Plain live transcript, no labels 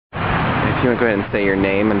If you want to go ahead and say your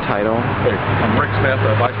name and title. Okay. I'm Rick Smith,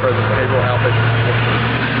 Vice President of Behavioral Health Education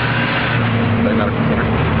for Bay Medical Center.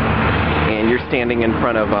 And you're standing in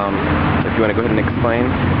front of, if you want to go ahead and explain.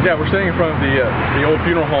 Yeah, we're standing in front of the old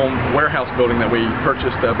funeral home warehouse building that we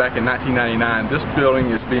purchased back in 1999. This building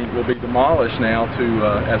will be demolished now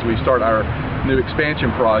as we start our new expansion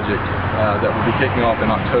project that will be kicking off in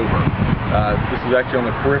October. This is actually on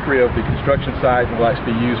the periphery of the construction site and will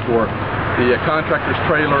actually be used for the contractors'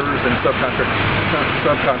 trailers and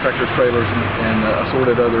subcontractors' trailers and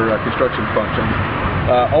assorted other construction functions.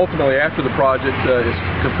 Ultimately, after the project is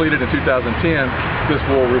completed in 2010, this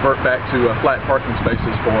will revert back to flat parking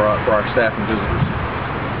spaces for our staff and visitors.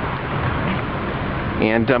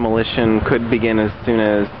 And demolition could begin as soon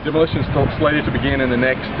as... Demolition is still slated to begin in the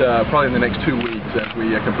next, probably in the next 2 weeks as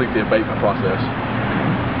we complete the abatement process.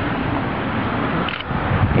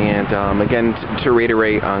 And again, to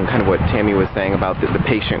reiterate on kind of what Tammy was saying about the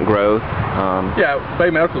patient growth. Yeah, Bay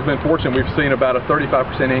Medical has been fortunate. We've seen about a 35%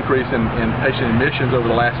 increase in patient admissions over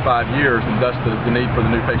the last 5 years, and thus the need for the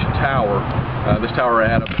new patient tower. This tower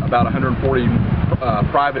had about 140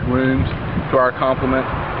 private rooms to our complement,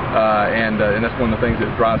 and that's one of the things that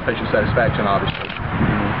drives patient satisfaction, obviously.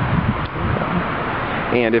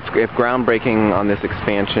 And if groundbreaking on this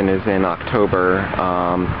expansion is in October,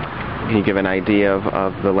 can you give an idea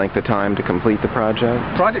of the length of time to complete the project?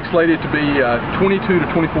 Project's slated to be 22 to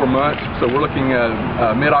 24 months, so we're looking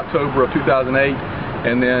at mid-October of 2008,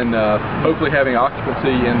 and then hopefully having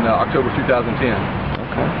occupancy in October 2010.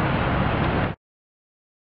 Okay.